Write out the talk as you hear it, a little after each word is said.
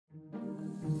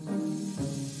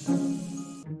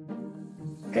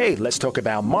Hey, let's talk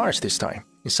about Mars this time.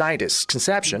 In scientists'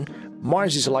 conception,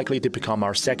 Mars is likely to become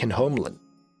our second homeland.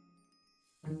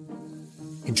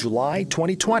 In July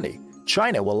 2020,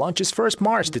 China will launch its first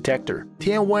Mars detector,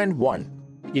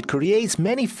 Tianwen-1. It creates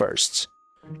many firsts.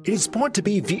 It is born to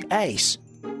be the ace.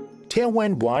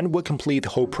 Tianwen-1 will complete the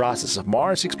whole process of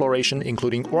Mars exploration,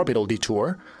 including orbital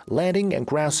detour, landing, and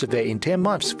ground survey in 10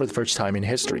 months for the first time in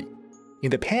history.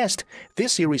 In the past,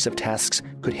 this series of tasks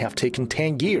could have taken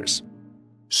 10 years.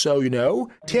 So,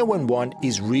 Tianwen-1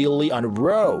 is really on a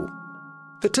roll.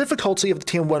 The difficulty of the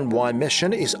Tianwen-1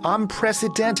 mission is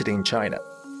unprecedented in China.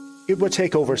 It will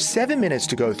take over 7 minutes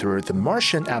to go through the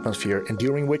Martian atmosphere, and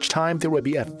during which time there will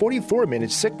be a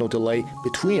 44-minute signal delay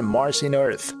between Mars and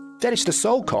Earth. That is the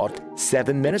so-called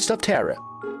 7 minutes of terror.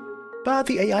 But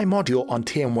the AI module on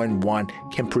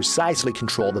Tianwen-1 can precisely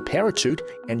control the parachute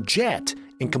and jet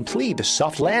and complete the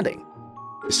soft landing.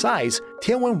 Besides,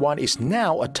 Tianwen-1 is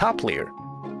now a top layer.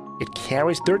 It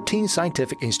carries 13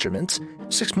 scientific instruments,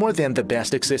 6 more than the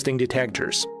best existing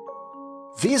detectors.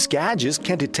 These gadgets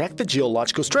can detect the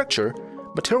geological structure,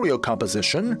 material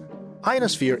composition,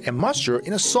 ionosphere, and moisture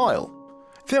in the soil.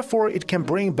 Therefore, it can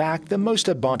bring back the most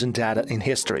abundant data in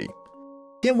history.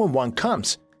 Then when one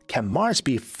comes, can Mars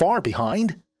be far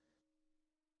behind?